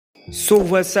So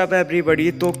what's up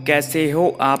everybody. तो कैसे हो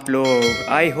आप लोग?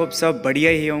 आई होप सब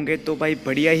बढ़िया ही होंगे। तो भाई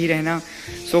बढ़िया ही रहना।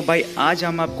 सो भाई आज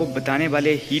हम आपको बताने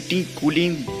वाले हीटिंग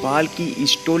कूलिंग वाल्व की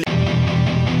install.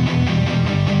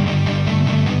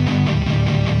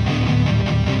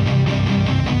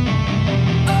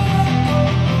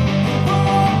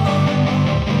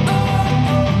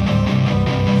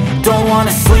 Don't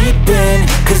wanna sleep in,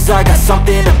 cause I got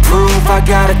something to prove. I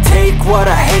gotta take what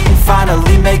I hate and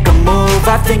finally make a move.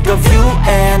 I think of you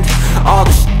and all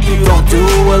the shit you don't do.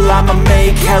 Well, I'ma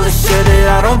make hella sure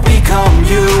that I don't become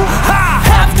you. I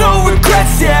have no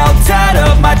regrets, yeah, I'll tie it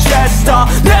up my chest. I'll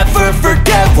never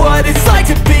forget what it's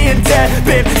like to be in debt.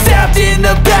 Been stabbed in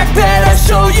the back bed, I'll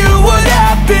show you what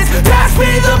happens. Pass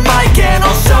me the mic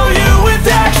and I'll show you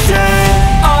with action.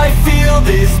 I feel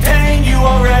this pain, you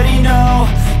already know.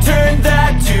 Turn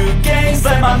that to gains,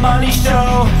 let my money show.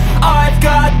 I've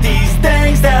got these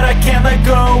things that I can't let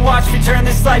go. Watch me turn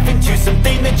this life into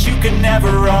something that you could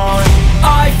never own.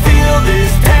 I feel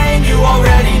this pain, you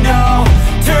already know.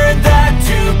 Turn that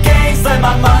to gains, let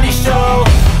my money show.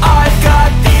 I've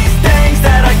got these things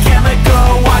that I can't let go.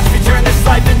 Watch me turn this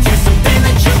life into something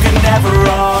that you could never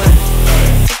own.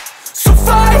 So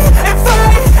fight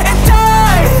and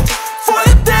die for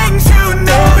the things you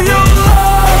know you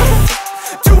love.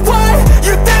 Do what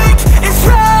you think is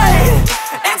right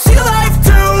and see life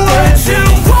do what you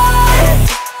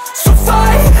want. So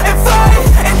fight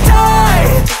and die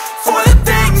for the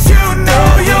things you know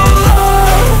you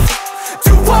love.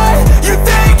 Do what you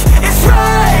think is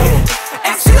right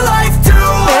and see life do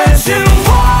what you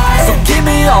want. So give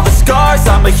me all the scars,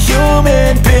 I'm a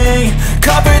human being.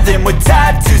 Cover them with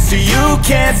tattoos so you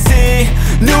can't see.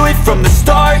 Knew it from the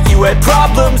start, you had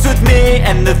problems with me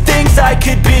and the things I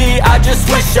could be, I just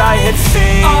wish I had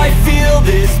seen. I feel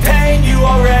this pain, you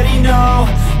already know.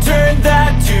 Turn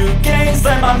that to gains,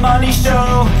 let my money show.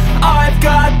 I've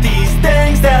got these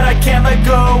things that I can't let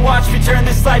go. Watch me turn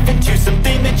this life into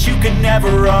something that you could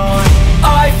never own.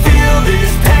 I feel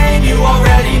this pain, you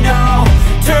already know.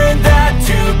 Turn that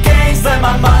to gains, let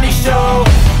my money show.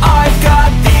 I've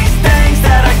got these things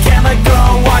that I can't let go.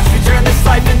 Watch me turn this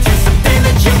life into something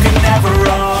that you could never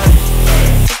own.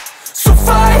 So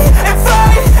fight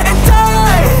and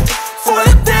die for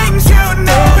the things you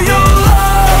know you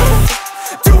love.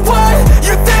 Do what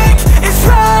you think is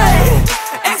right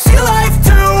and see life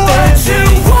do what you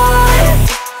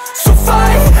want. So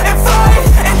fight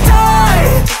and die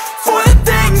for the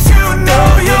things you know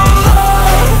you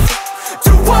love.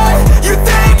 Do what you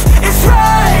think is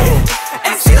right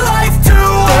and see life do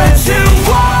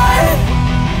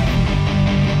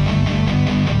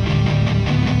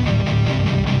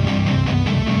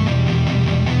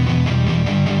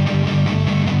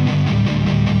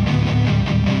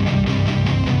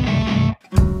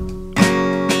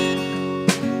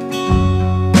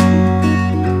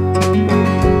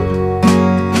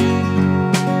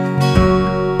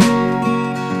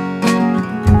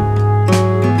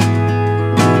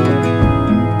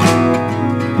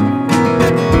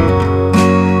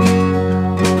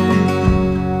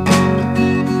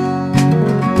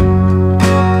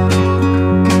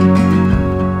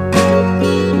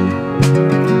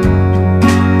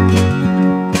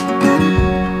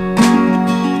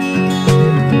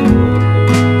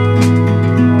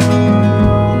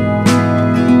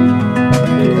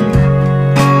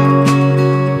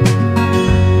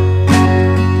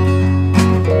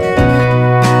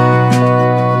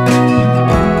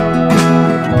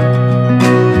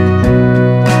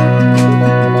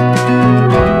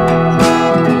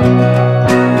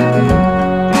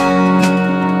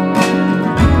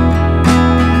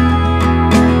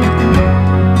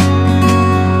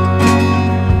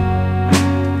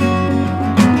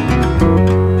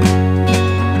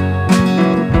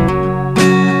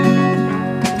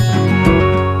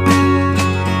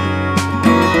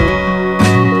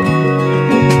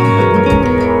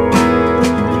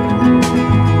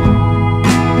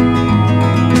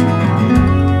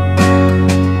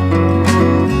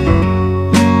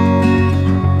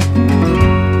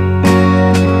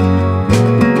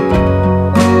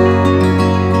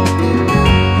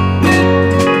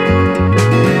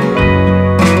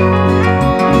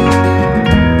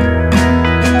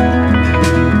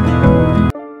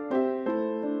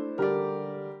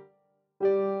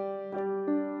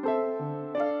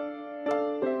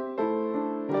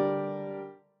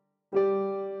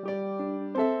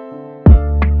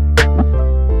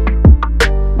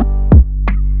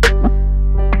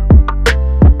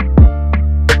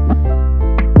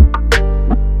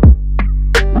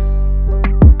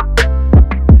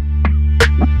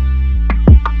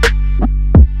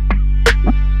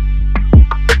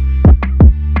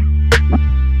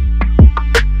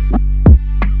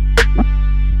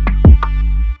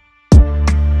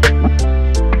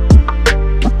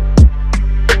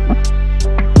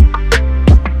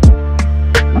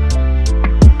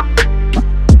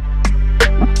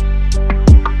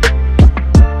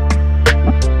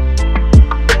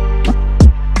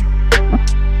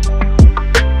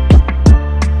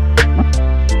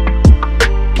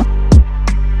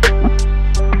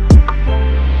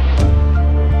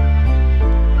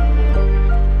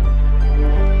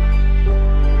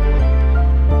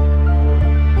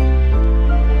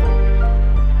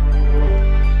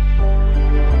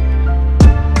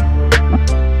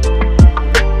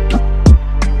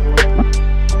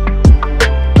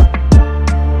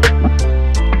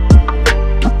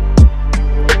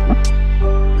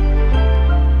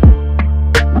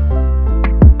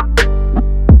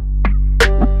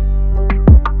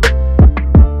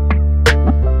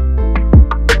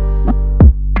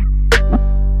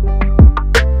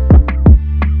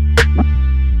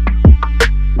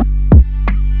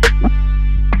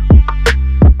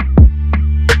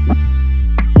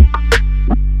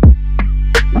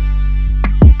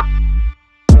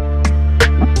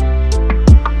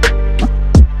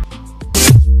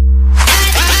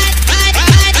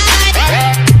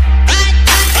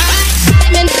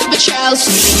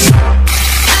else.